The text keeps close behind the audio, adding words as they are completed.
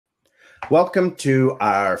Welcome to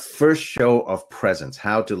our first show of Presence,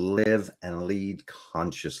 how to live and lead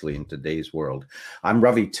consciously in today's world. I'm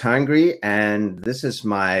Ravi Tangri, and this is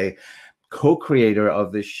my co-creator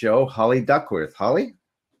of this show, Holly Duckworth. Holly?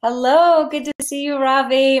 Hello, good to see you,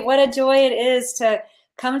 Ravi. What a joy it is to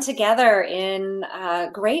come together in a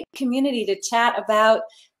great community to chat about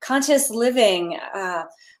conscious living.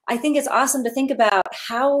 I think it's awesome to think about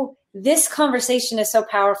how this conversation is so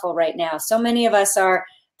powerful right now. So many of us are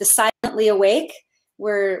silently awake.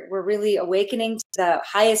 We're really awakening to the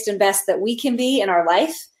highest and best that we can be in our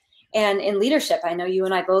life and in leadership. I know you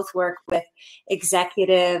and I both work with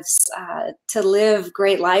executives to live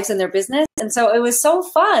great lives in their business. And so it was so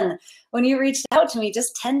fun when you reached out to me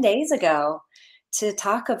just 10 days ago to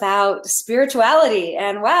talk about spirituality.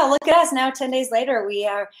 And wow, look at us now, 10 days later, we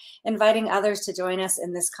are inviting others to join us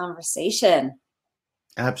in this conversation.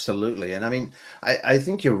 Absolutely. And I mean, I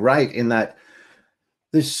think you're right in that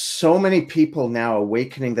there's so many people now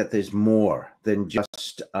awakening that there's more than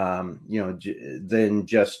just,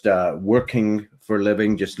 working for a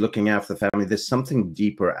living, just looking after the family. There's something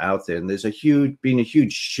deeper out there. And there's been a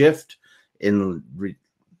huge shift in,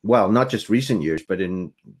 not just recent years, but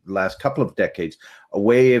in the last couple of decades,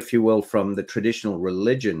 away, if you will, from the traditional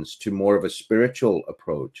religions to more of a spiritual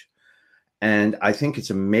approach. And I think it's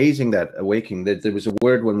amazing that awakening, that there was a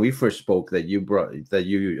word when we first spoke that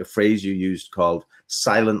a phrase you used called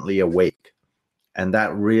silently awake. And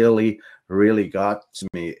that really, really got to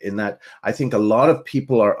me in that I think a lot of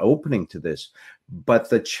people are opening to this. But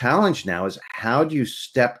the challenge now is, how do you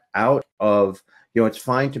step out of, it's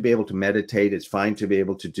fine to be able to meditate. It's fine to be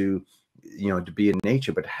able to do, to be in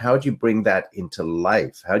nature, but how do you bring that into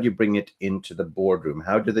life? How do you bring it into the boardroom?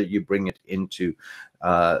 How do you bring it into,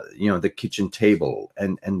 the kitchen table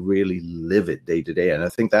and really live it day to day? And I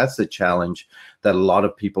think that's the challenge that a lot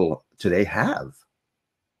of people today have.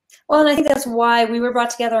 Well, and I think that's why we were brought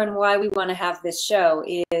together and why we want to have this show,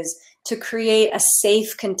 is to create a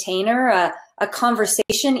safe container, a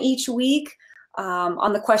conversation each week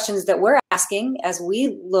on the questions that we're asking as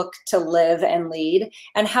we look to live and lead,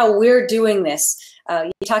 and how we're doing this.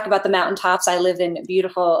 You talk about the mountaintops. I live in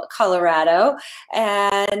beautiful Colorado,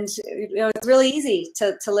 and it's really easy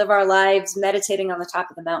to live our lives meditating on the top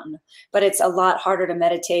of the mountain, but it's a lot harder to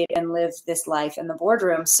meditate and live this life in the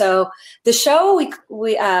boardroom. So the show,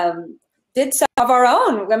 we did some of our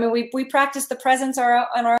own. I mean, we practiced the presence on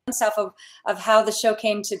our own stuff of how the show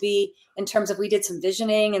came to be, in terms of we did some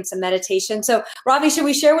visioning and some meditation. So Ravi, should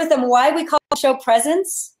we share with them why we call the show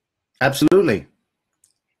Presence? Absolutely.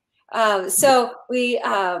 So we,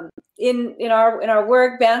 in our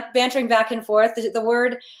work, bantering back and forth, the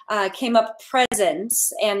word came up,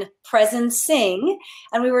 presence and presencing.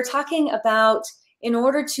 And we were talking about, in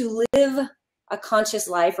order to live a conscious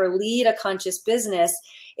life or lead a conscious business,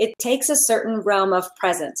 it takes a certain realm of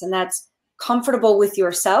presence, and that's comfortable with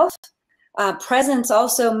yourself. Presence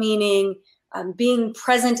also meaning being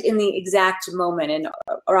present in the exact moment. And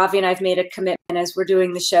Ravi and I have made a commitment as we're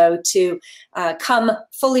doing the show to come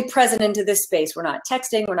fully present into this space. We're not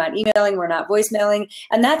texting, we're not emailing, we're not voicemailing.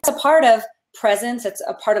 And that's a part of presence. It's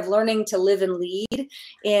a part of learning to live and lead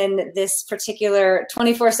in this particular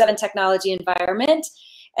 24/7 technology environment.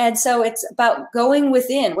 And so it's about going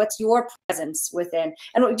within. What's your presence within?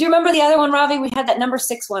 And do you remember the other one, Ravi? We had that number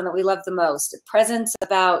 6 one that we loved the most. Presence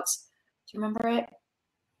about, do you remember it?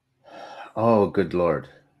 Oh, good Lord.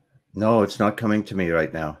 No, it's not coming to me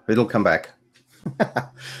right now. It'll come back.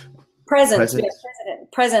 Presence.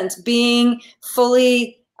 Presence, being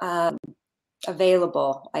fully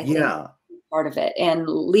available, I think, part of it. And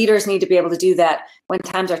leaders need to be able to do that when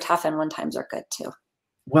times are tough and when times are good too.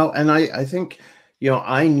 Well, and I think,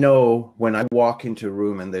 I know when I walk into a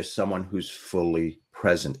room and there's someone who's fully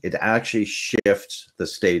present, it actually shifts the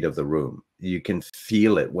state of the room. You can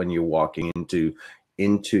feel it when you're walking into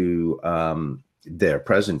their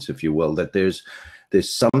presence, if you will, that there's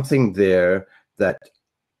something there that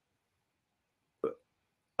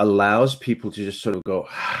allows people to just sort of go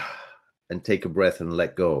and take a breath and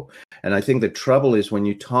let go. And I think the trouble is when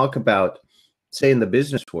you talk about, say, in the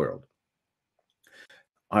business world,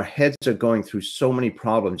 our heads are going through so many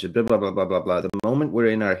problems, blah, blah, blah, blah, blah, blah. The moment we're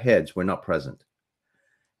in our heads, we're not present.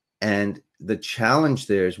 And the challenge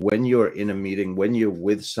there is when you're in a meeting, when you're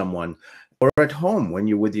with someone, or at home, when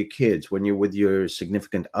you're with your kids, when you're with your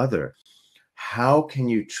significant other, how can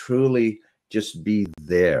you truly just be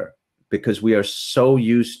there? Because we are so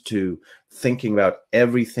used to thinking about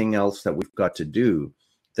everything else that we've got to do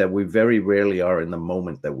that we very rarely are in the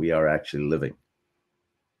moment that we are actually living.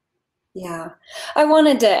 Yeah, I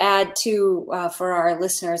wanted to add to for our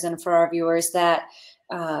listeners and for our viewers that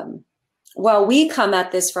while we come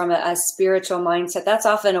at this from a spiritual mindset, that's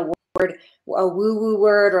often a word, a woo-woo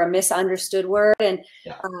word or a misunderstood word. And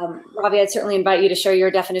Ravi, I'd certainly invite you to share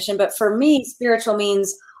your definition. But for me, spiritual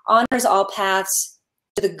means honors all paths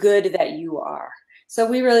to the good that you are. So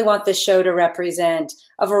we really want this show to represent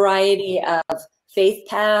a variety of faith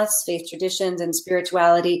paths, faith traditions, and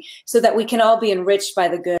spirituality, so that we can all be enriched by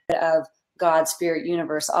the good of God, Spirit,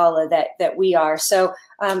 Universe, Allah that we are. So,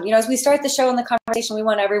 as we start the show and the conversation, we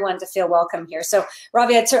want everyone to feel welcome here. So,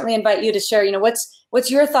 Ravi, I'd certainly invite you to share, what's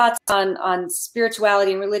your thoughts on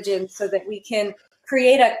spirituality and religion, so that we can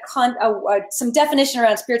create some definition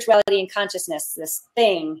around spirituality and consciousness, this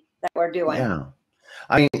thing that we're doing. Yeah.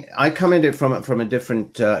 I come at it from a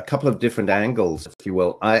different couple of different angles, if you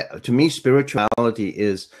will. To me, spirituality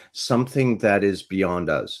is something that is beyond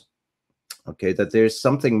us. Okay, that there's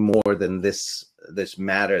something more than this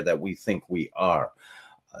matter that we think we are,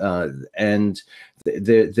 and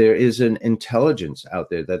there is an intelligence out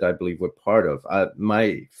there that I believe we're part of.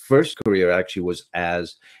 My first career actually was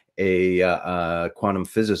as a quantum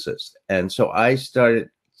physicist, and so I started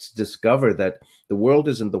to discover that the world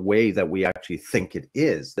isn't the way that we actually think it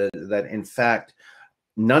is. That in fact,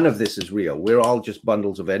 none of this is real. We're all just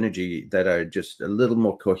bundles of energy that are just a little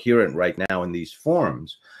more coherent right now in these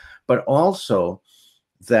forms. But also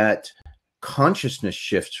that consciousness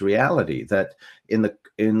shifts reality, that in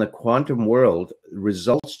the quantum world,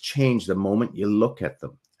 results change the moment you look at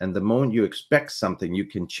them. And the moment you expect something, you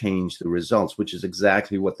can change the results, which is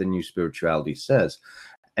exactly what the new spirituality says.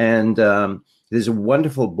 And there's a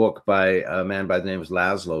wonderful book by a man by the name of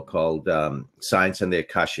Laszlo called Science and the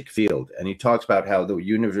Akashic Field. And he talks about how the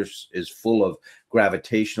universe is full of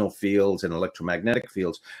gravitational fields and electromagnetic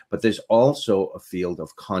fields, but there's also a field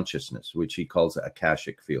of consciousness, which he calls the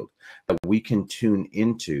Akashic field, that we can tune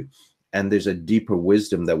into. And there's a deeper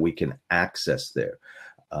wisdom that we can access there.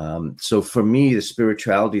 So for me, the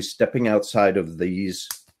spirituality is stepping outside of these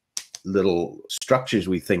little structures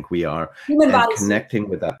we think we are, and connecting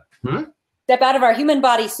with that. Step out of our human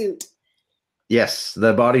bodysuit. Yes,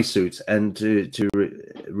 the bodysuits, and to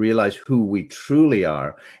realize who we truly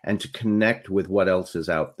are, and to connect with what else is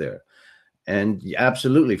out there. And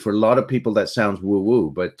absolutely, for a lot of people, that sounds woo-woo,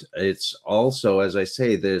 but it's also, as I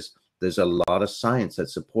say, there's a lot of science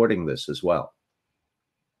that's supporting this as well.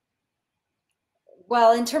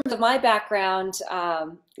 Well, in terms of my background,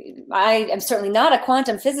 I am certainly not a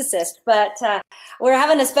quantum physicist, but we're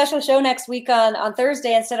having a special show next week on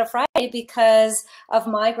Thursday instead of Friday because of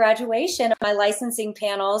my graduation of my licensing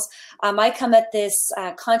panels. I come at this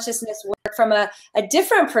consciousness work from a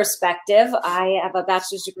different perspective. I have a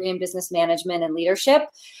bachelor's degree in business management and leadership,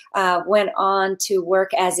 went on to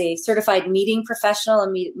work as a certified meeting professional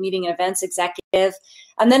and meeting and events executive,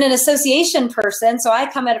 and then an association person. So I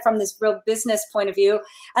come at it from this real business point of view.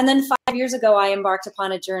 And then 5 years ago, I embarked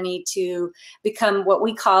upon a journey to become what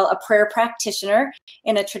we call a prayer practitioner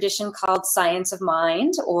in a tradition called science of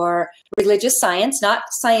mind, or religious science, not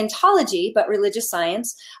Scientology, but religious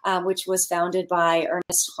science, which was founded by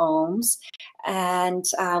Ernest Holmes. And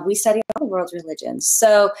we study all the world's religions.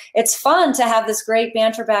 So it's fun to have this great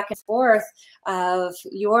banter back and forth of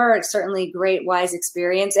your certainly great, wise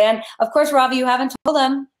experience. And of course, Ravi, you haven't told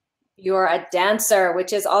them you're a dancer,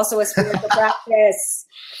 which is also a spiritual practice.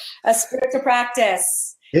 A spiritual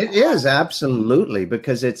practice. It is, absolutely,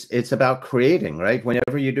 because it's about creating, right?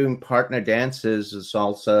 Whenever you're doing partner dances,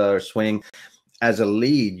 salsa or swing, as a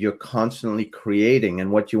lead, you're constantly creating.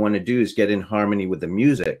 And what you want to do is get in harmony with the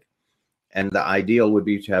music. And the ideal would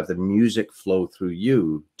be to have the music flow through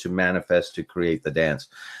you to manifest, to create the dance.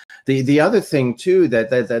 The other thing too, that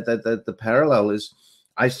the parallel is,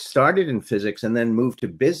 I started in physics and then moved to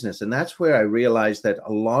business. And that's where I realized that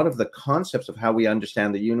a lot of the concepts of how we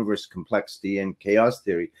understand the universe, complexity and chaos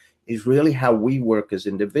theory is really how we work as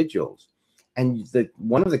individuals. And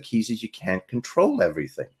one of the keys is you can't control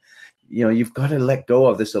everything. You know, you've got to let go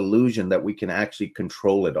of this illusion that we can actually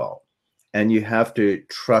control it all. And you have to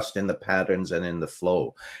trust in the patterns and in the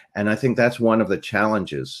flow. And I think that's one of the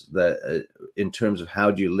challenges that in terms of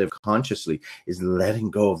how do you live consciously, is letting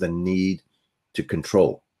go of the need to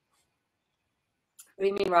control. What do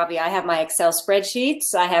you mean, Ravi? I have my Excel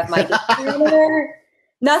spreadsheets. I have my calendar.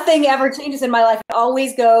 Nothing ever changes in my life. It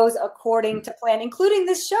always goes according to plan, including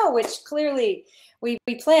this show, which clearly we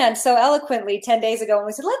planned so eloquently 10 days ago. And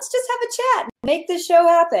we said, let's just have a chat and make this show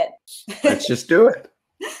happen. Let's just do it.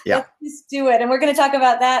 Yeah. Let's just do it. And we're going to talk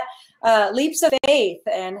about that, leaps of faith,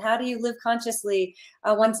 and how do you live consciously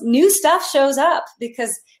once new stuff shows up,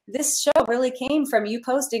 because this show really came from you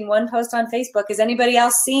posting one post on Facebook. Is anybody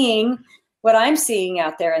else seeing what I'm seeing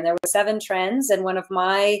out there? And there were 7 trends, and one of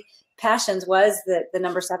my passions was the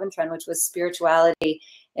number 7 trend, which was spirituality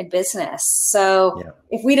in business. So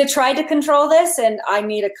if we'd have tried to control this, and I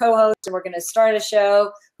need a co-host and we're going to start a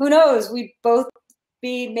show, who knows, we'd both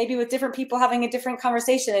be maybe with different people having a different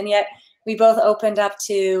conversation. And yet we both opened up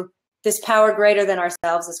to this power greater than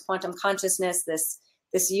ourselves, this quantum consciousness,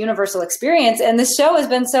 this universal experience. And this show has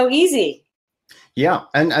been so easy. Yeah,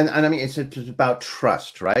 and I mean, it's about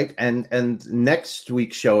trust, right? And next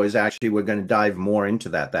week's show is actually, we're going to dive more into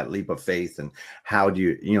that leap of faith, and how do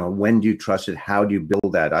you, when do you trust it? How do you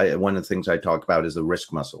build that? One of the things I talk about is the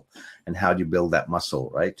risk muscle, and how do you build that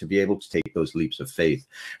muscle, right? To be able to take those leaps of faith.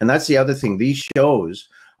 And that's the other thing. These shows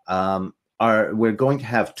we're going to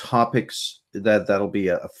have topics that'll be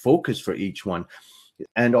a focus for each one.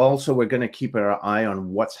 And also, we're going to keep our eye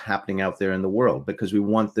on what's happening out there in the world, because we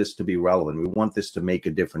want this to be relevant. We want this to make a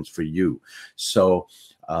difference for you. So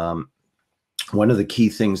one of the key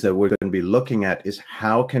things that we're going to be looking at is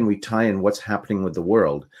how can we tie in what's happening with the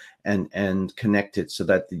world and connect it so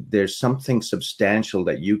that there's something substantial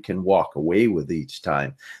that you can walk away with each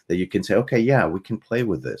time, that you can say, okay, yeah, we can play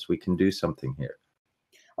with this. We can do something here.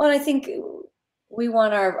 Well, I think we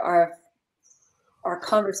want our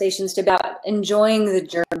conversations to be about enjoying the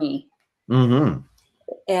journey. Mm-hmm.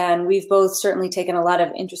 And we've both certainly taken a lot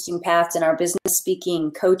of interesting paths in our business,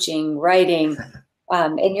 speaking, coaching, writing,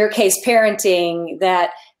 in your case, parenting,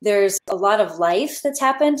 that there's a lot of life that's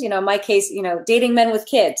happened. In my case, dating men with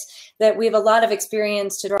kids, that we have a lot of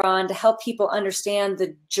experience to draw on to help people understand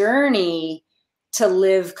the journey to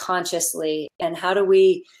live consciously, and how do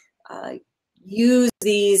we use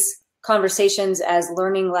these conversations as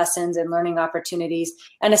learning lessons and learning opportunities,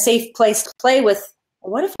 and a safe place to play with,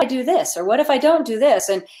 what if I do this, or what if I don't do this?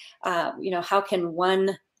 And, how can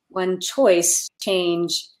one choice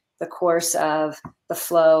change the course of the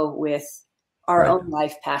flow with our own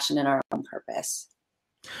life passion and our own purpose?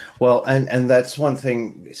 Well, and that's one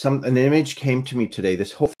thing, an image came to me today,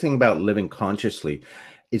 this whole thing about living consciously.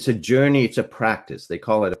 It's a journey, it's a practice. They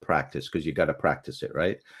call it a practice because you got to practice it,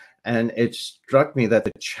 right? And it struck me that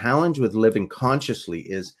the challenge with living consciously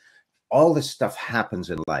is all this stuff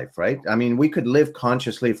happens in life, right? I mean, we could live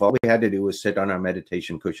consciously if all we had to do was sit on our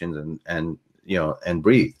meditation cushions and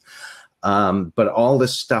breathe. But all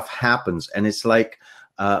this stuff happens, and it's like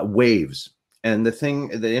waves. And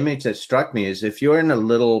the image that struck me is, if you're in a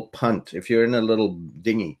little punt, if you're in a little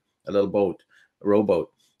dinghy, a little boat, a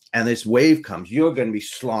rowboat, and this wave comes, you're going to be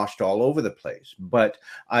sloshed all over the place. But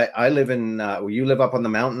I live in, you live up on the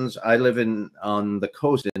mountains. I live on the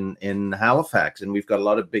coast in Halifax, and we've got a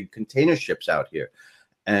lot of big container ships out here,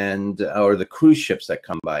 or the cruise ships that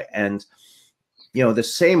come by. And, the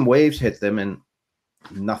same waves hit them and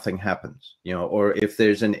nothing happens, or if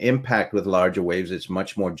there's an impact with larger waves, it's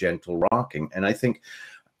much more gentle rocking. And I think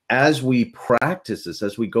as we practice this,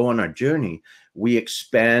 as we go on our journey, we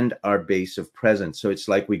expand our base of presence. So it's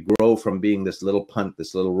like we grow from being this little punt,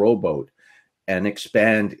 this little rowboat, and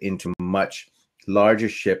expand into a much larger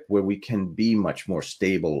ship where we can be much more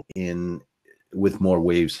stable with more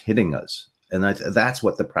waves hitting us. And that's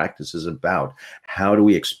what the practice is about. How do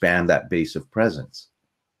we expand that base of presence?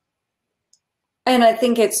 And I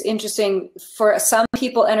think it's interesting, for some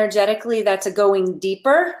people energetically, that's a going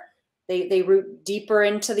deeper. They root deeper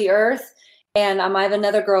into the earth. And I have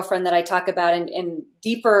another girlfriend that I talk about, and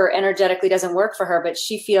deeper energetically doesn't work for her, but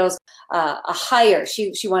she feels a higher.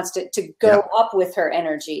 She wants to go up with her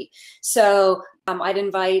energy. So I'd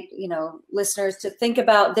invite listeners to think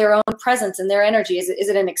about their own presence and their energy. Is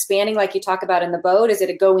it an expanding, like you talk about in the boat? Is it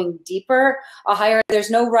a going deeper, a higher? There's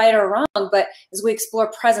no right or wrong, but as we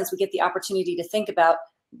explore presence, we get the opportunity to think about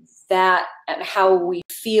that and how we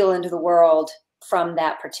feel into the world from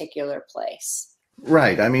that particular place.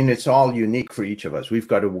 Right. I mean, it's all unique for each of us. We've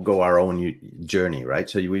got to go our own journey, right?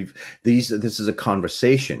 So this is a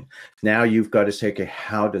conversation. Now you've got to say, okay,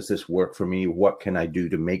 how does this work for me? What can I do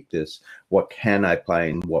to make this? What can I apply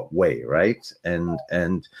in what way, right?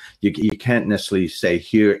 And you can't necessarily say,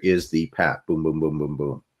 here is the path, boom, boom, boom, boom,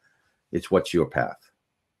 boom. It's what's your path.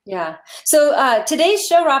 Yeah. So today's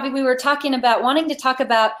show, Ravi, we were wanting to talk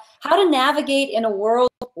about how to navigate in a world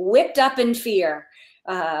whipped up in fear.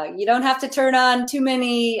 You don't have to turn on too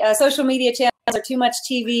many social media channels or too much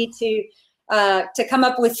TV to come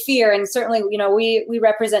up with fear. And certainly, we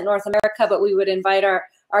represent North America, but we would invite our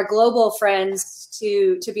global friends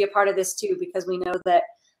to be a part of this too, because we know that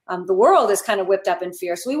the world is kind of whipped up in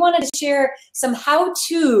fear. So we wanted to share some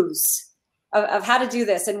how-tos of how to do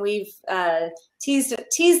this. And we've teased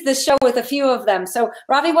the show with a few of them. So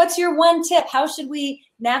Ravi, what's your one tip? How should we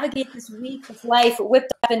navigate this week of life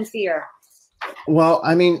whipped up in fear? Well,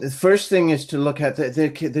 I mean, the first thing is to look at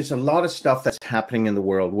there's a lot of stuff that's happening in the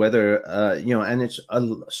world, whether and it's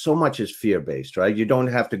so much is fear based, right? You don't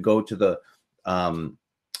have to go to um,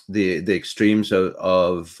 the extremes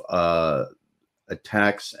of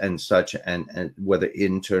attacks and such, and whether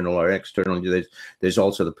internal or external. There's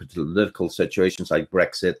also the political situations like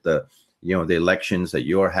Brexit, the elections that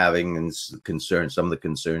you're having, and concerns, some of the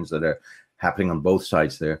concerns that are happening on both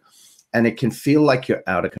sides there, and it can feel like you're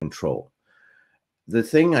out of control. The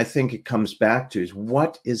thing I think it comes back to is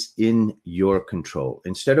what is in your control.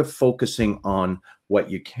 Instead of focusing on what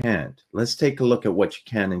you can't, let's take a look at what you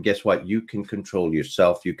can. And guess what? You can control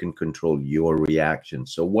yourself. You can control your reaction.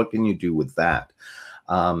 So what can you do with that?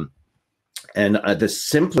 And the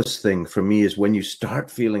simplest thing for me is when you start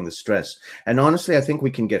feeling the stress. And honestly, I think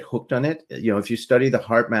we can get hooked on it. If you study the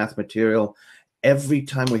heart math material, every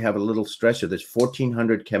time we have a little stressor, there's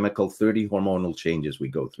 1,400 chemical, 30 hormonal changes we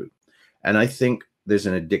go through. And I think there's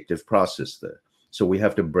an addictive process there. So we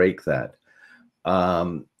have to break that.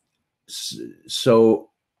 So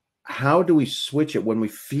how do we switch it when we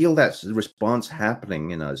feel that response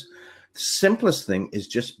happening in us? The simplest thing is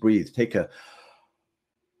just breathe. Take a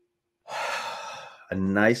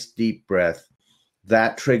nice deep breath.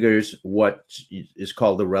 That triggers what is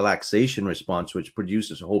called the relaxation response, which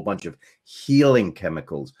produces a whole bunch of healing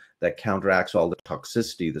chemicals that counteracts all the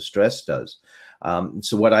toxicity the stress does.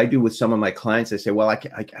 So what I do with some of my clients, they say, well, I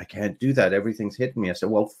can't do that. Everything's hitting me. I said,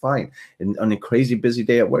 well, fine. And on a crazy busy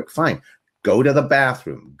day at work, fine. Go to the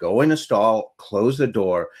bathroom, go in a stall, close the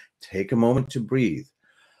door, take a moment to breathe.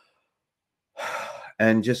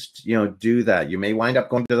 And just, do that. You may wind up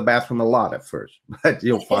going to the bathroom a lot at first, but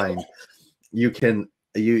you'll find you can,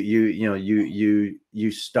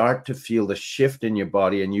 you start to feel the shift in your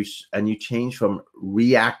body, and you change from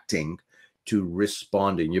reacting to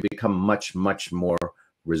responding. You become much, much more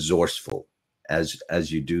resourceful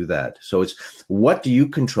as you do that. So it's, what do you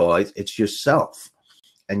control? It's yourself,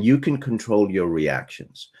 and you can control your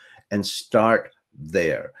reactions, and start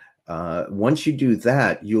there. Once you do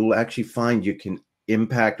that, you'll actually find you can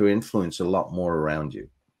impact or influence a lot more around you.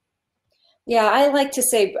 Yeah, I like to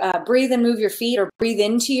say breathe and move your feet, or breathe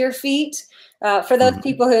into your feet. For those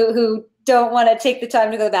people who don't want to take the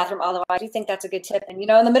time to go to the bathroom, although I do think that's a good tip. And,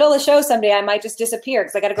 in the middle of the show someday, I might just disappear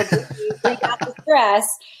because I got to go bring out the stress.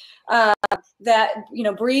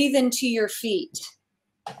 Breathe into your feet.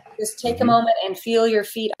 Just take a moment and feel your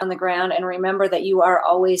feet on the ground, and remember that you are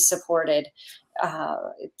always supported.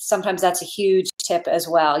 Sometimes that's a huge tip as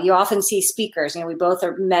well. You often see speakers, we both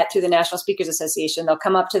are met through the National Speakers Association. They'll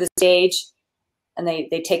come up to the stage and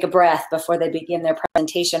they take a breath before they begin their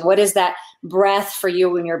presentation. What is that breath for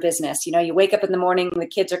you in your business? You wake up in the morning, the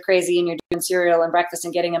kids are crazy, and you're doing cereal and breakfast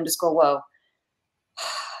and getting them to school. Whoa,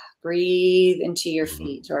 breathe into your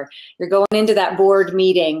feet. Or you're going into that board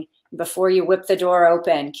meeting, before you whip the door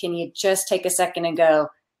open, can you just take a second and go,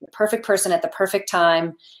 the perfect person at the perfect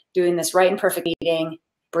time, doing this right and perfect meeting,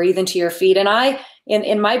 breathe into your feet. And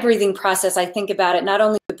in my breathing process, I think about it, not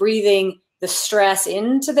only breathing the stress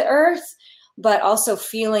into the earth, but also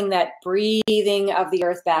feeling that breathing of the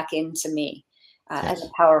earth back into me as a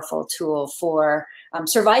powerful tool for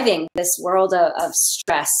surviving this world of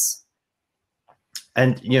stress.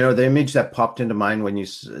 And, the image that popped into mind when you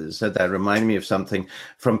said that reminded me of something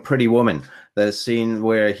from Pretty Woman, the scene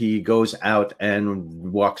where he goes out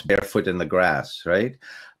and walks barefoot in the grass, right?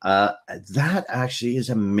 That actually is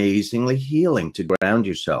amazingly healing, to ground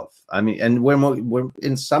yourself. I mean, and we're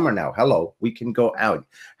in summer now. Hello, we can go out.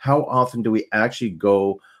 How often do we actually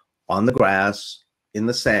go on the grass, in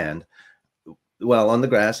the sand, on the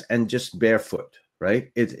grass, and just barefoot?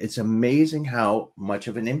 Right? It's amazing how much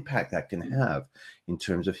of an impact that can have in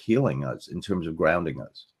terms of healing us, in terms of grounding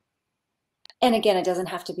us. And again, it doesn't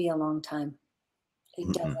have to be a long time.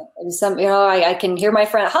 It doesn't. I can hear my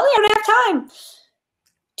friend, Holly, I don't have time.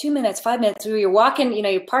 2 minutes, 5 minutes. You're walking,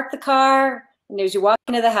 you park the car, and as you walk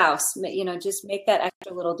into the house, just make that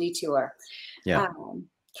extra little detour. Yeah.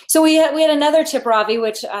 So we had another tip, Ravi,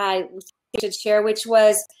 which I should share, which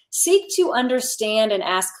was seek to understand and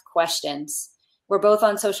ask questions. We're both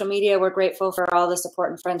on social media. We're grateful for all the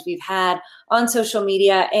support and friends we've had on social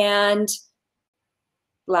media. And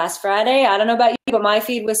last Friday, I don't know about you, but my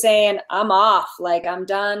feed was saying, I'm off. Like, I'm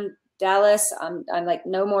done, Dallas. I'm like,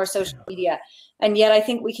 no more social media. And yet I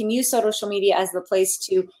think we can use social media as the place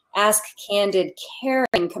to ask candid,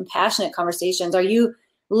 caring, compassionate conversations. Are you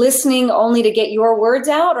listening only to get your words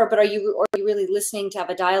out, or are you really listening to have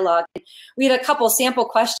a dialogue? We had a couple sample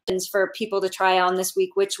questions for people to try on this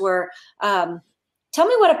week, which were, tell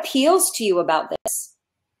me what appeals to you about this.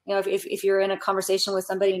 If you're in a conversation with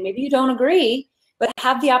somebody and maybe you don't agree, but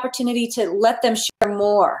have the opportunity to let them share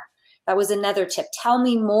more. That was another tip. Tell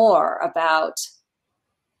me more about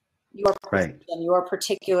your position, your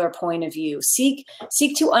particular point of view. Seek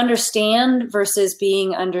to understand versus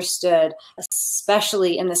being understood,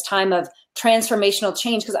 especially in this time of transformational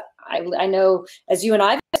change. Because I know, as you and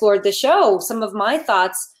I've explored the show, some of my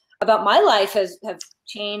thoughts about my life have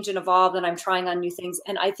changed and evolved, and I'm trying on new things.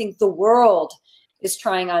 And I think the world is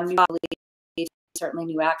trying on new beliefs, certainly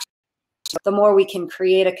new actions. The more we can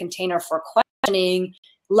create a container for questioning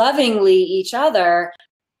lovingly each other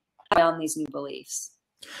on these new beliefs.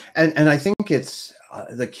 And I think it's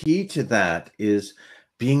the key to that is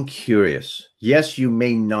being curious. Yes, you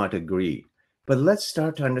may not agree, but let's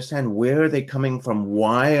start to understand, where are they coming from?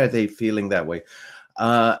 Why are they feeling that way?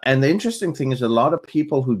 And the interesting thing is, a lot of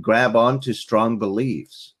people who grab onto strong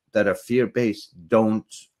beliefs that are fear-based don't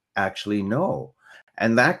actually know.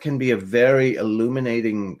 And that can be a very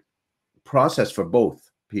illuminating process for both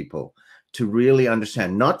people to really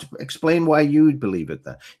understand, not to explain why you believe it.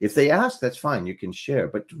 That if they ask, that's fine, you can share,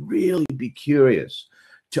 but to really be curious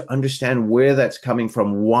to understand where that's coming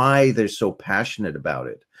from, why they're so passionate about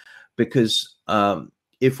it. Because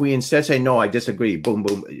if we instead say, no, I disagree, boom,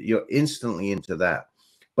 boom, you're instantly into that.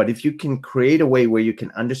 But if you can create a way where you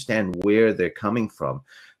can understand where they're coming from,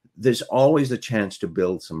 there's always a chance to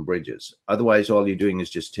build some bridges. Otherwise, all you're doing is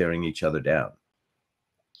just tearing each other down.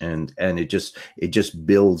 And it just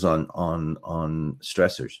builds on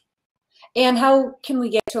stressors. And how can we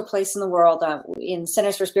get to a place in the world? In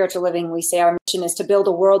Centers for Spiritual Living, we say our mission is to build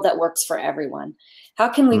a world that works for everyone. How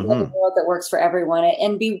can we build a world that works for everyone,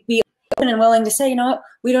 and be open and willing to say, you know what,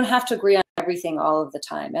 we don't have to agree on everything all of the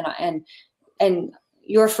time, and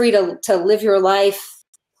you're free to live your life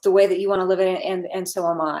the way that you want to live it, and so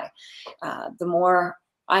am I. The more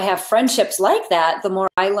I have friendships like that, the more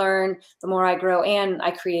I learn, the more I grow, and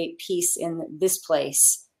I create peace in this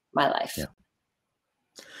place, my life. Yeah.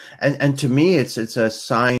 And to me, it's a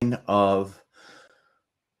sign of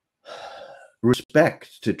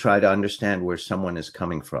respect to try to understand where someone is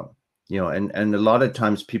coming from. You know, and a lot of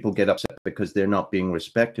times people get upset because they're not being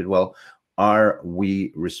respected. Well, are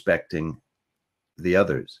we respecting the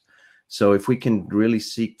others? So if we can really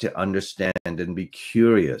seek to understand and be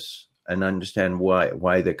curious and understand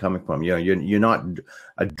why they're coming from. You know, you're not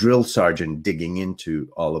a drill sergeant digging into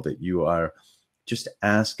all of it. You are just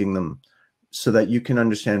asking them so that you can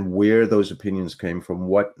understand where those opinions came from,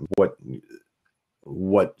 what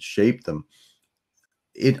shaped them.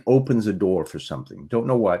 It opens a door for something. Don't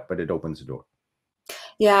know what, but it opens a door.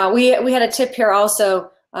 Yeah, we had a tip here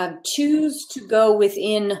also. Choose to go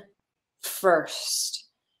within first.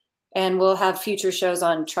 And we'll have future shows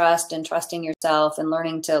on trust and trusting yourself and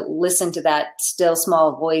learning to listen to that still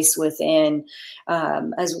small voice within.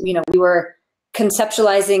 As you know, we were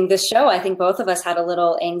conceptualizing this show, I think both of us had a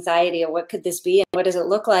little anxiety of what could this be and what does it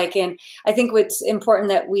look like. And I think what's important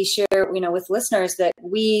that we share, you know, with listeners, that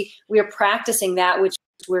we are practicing that which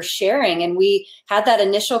we're sharing. And we had that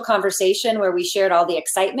initial conversation where we shared all the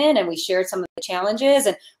excitement and we shared some of the challenges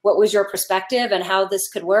and what was your perspective and how this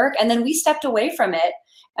could work. And then we stepped away from it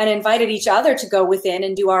and invited each other to go within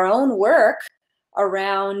and do our own work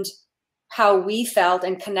around how we felt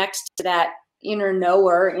and connect to that inner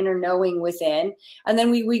knower, inner knowing within. And then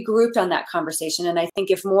we regrouped on that conversation. And I think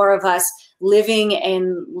if more of us living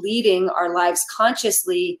and leading our lives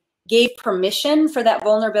consciously gave permission for that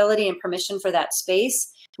vulnerability and permission for that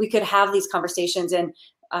space, we could have these conversations and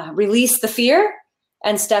release the fear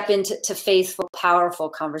and step into faithful, powerful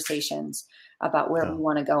conversations about where we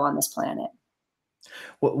want to go on this planet.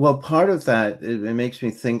 Well, part of that, it makes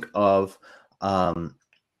me think of,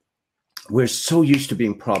 we're so used to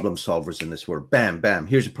being problem solvers in this world. Bam, bam,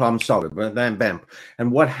 here's a problem solver, bam, bam.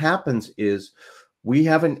 And what happens is we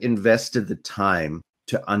haven't invested the time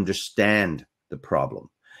to understand the problem.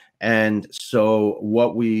 And so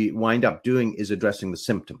what we wind up doing is addressing the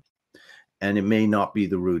symptom. And it may not be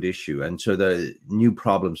the root issue. And so the new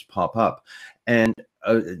problems pop up. And,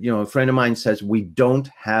 you know, a friend of mine says, we don't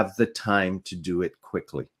have the time to do it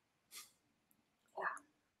quickly.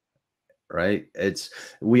 Right?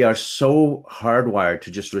 We are so hardwired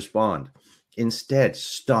to just respond. Instead,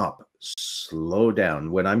 stop, slow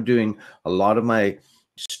down. When I'm doing a lot of my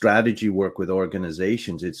strategy work with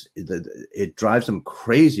organizations, it drives them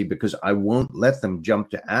crazy because I won't let them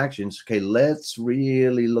jump to actions. Okay, let's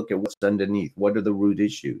really look at what's underneath. What are the root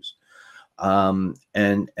issues? And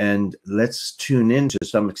let's tune in to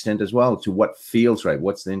some extent as well to what feels right.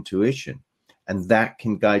 What's the intuition? And that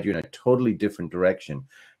can guide you in a totally different direction.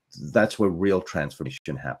 That's where real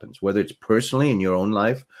transformation happens, whether it's personally in your own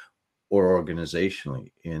life or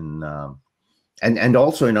organizationally And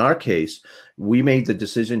also in our case, we made the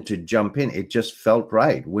decision to jump in. It just felt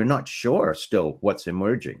right. We're not sure still what's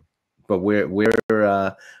emerging, but we're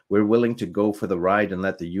willing to go for the ride and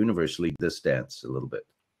let the universe lead this dance a little bit.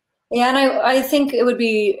 Yeah, and I think it would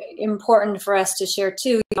be important for us to share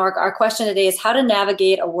too. You know, our question today is how to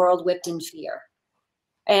navigate a world whipped in fear.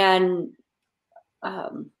 And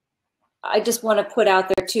I just want to put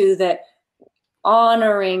out there too that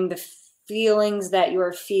honoring the feelings that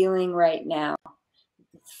you're feeling right now.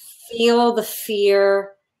 Feel the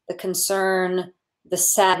fear, the concern, the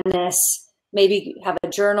sadness. Maybe have a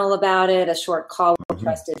journal about it, a short call with a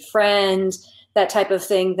trusted friend, that type of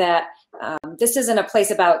thing. That this isn't a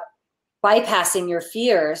place about bypassing your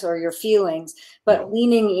fears or your feelings, but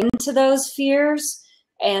leaning into those fears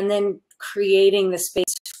and then creating the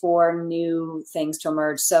space for new things to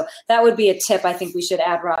emerge. So that would be a tip I think we should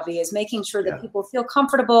add, Ravi, is making sure that people feel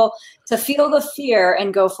comfortable to feel the fear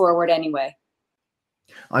and go forward anyway.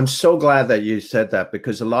 I'm so glad that you said that,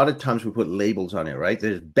 because a lot of times we put labels on it, right?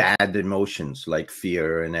 There's bad emotions like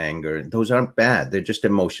fear and anger. Those aren't bad. They're just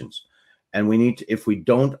emotions. And we need to, if we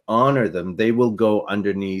don't honor them, they will go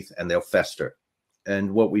underneath and they'll fester.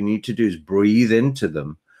 And what we need to do is breathe into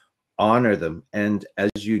them, honor them. And as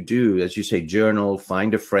you do, as you say, journal,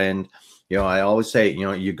 find a friend. You know, I always say, you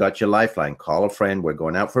know, you got your lifeline, call a friend. We're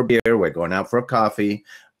going out for a beer. We're going out for a coffee.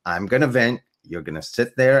 I'm going to vent. You're going to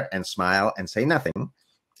sit there and smile and say nothing.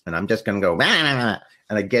 And I'm just going to go, and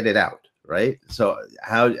I get it out, right? So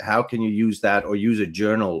how can you use that, or use a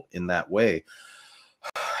journal in that way?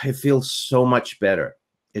 It feels so much better.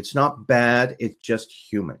 It's not bad. It's just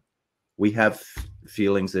human. We have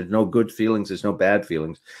feelings. There's no good feelings. There's no bad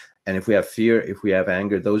feelings. And if we have fear, if we have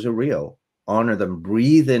anger, those are real. Honor them.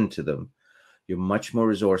 Breathe into them. You're much more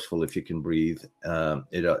resourceful if you can breathe.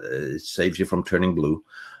 It saves you from turning blue.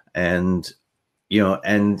 And, you know,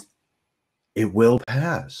 and it will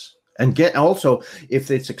pass. And get also,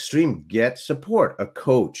 if it's extreme, get support, a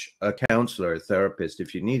coach, a counselor, a therapist,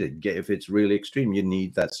 if you need it. If it's really extreme, you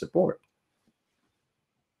need that support.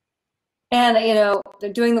 And, you know,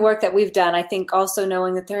 doing the work that we've done, I think also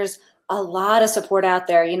knowing that there's a lot of support out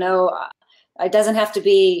there. You know, it doesn't have to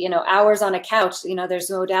be, you know, hours on a couch. You know,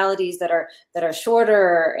 there's modalities that are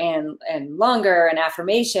shorter and longer, and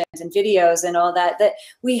affirmations and videos and all that, that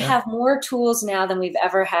we have more tools now than we've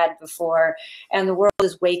ever had before. And the world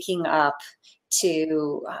is waking up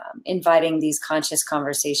to inviting these conscious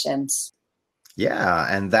conversations.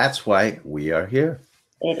 Yeah. And that's why we are here.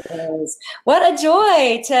 It is. What a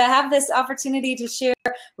joy to have this opportunity to share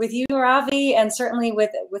with you, Ravi, and certainly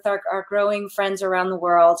with our growing friends around the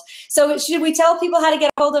world. So should we tell people how to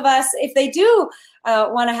get a hold of us if they do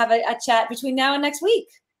want to have a chat between now and next week?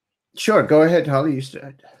 Sure. Go ahead, Holly. You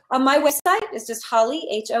start. My website is just Holly,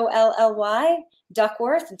 Holly,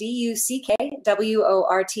 Duckworth,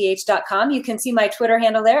 DUCKWORTH.com. You can see my Twitter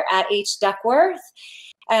handle there at @HDuckworth.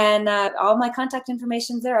 And all my contact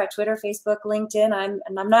information's there at Twitter, Facebook, LinkedIn. I'm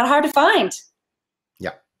not hard to find.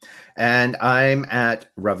 Yeah. And I'm at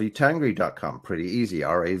ravitangri.com. Pretty easy.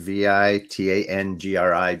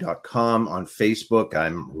 RAVITANGRI.com. On Facebook,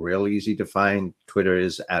 I'm real easy to find. Twitter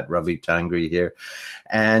is at Ravi Tangri here.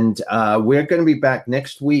 And we're going to be back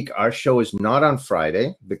next week. Our show is not on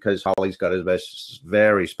Friday because Holly's got a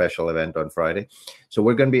very special event on Friday. So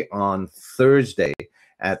we're going to be on Thursday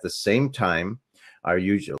at the same time, our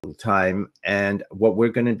usual time. And what we're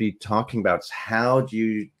going to be talking about is how do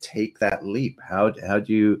you take that leap? How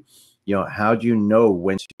do you know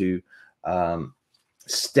when to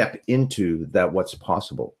step into that, what's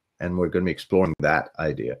possible? And we're going to be exploring that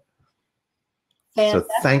idea. Fantastic. So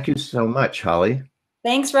thank you so much, Holly.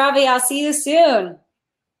 Thanks, Ravi. I'll see you soon.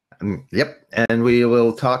 Yep. And we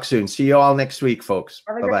will talk soon. See you all next week, folks.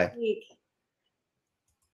 Have a great week.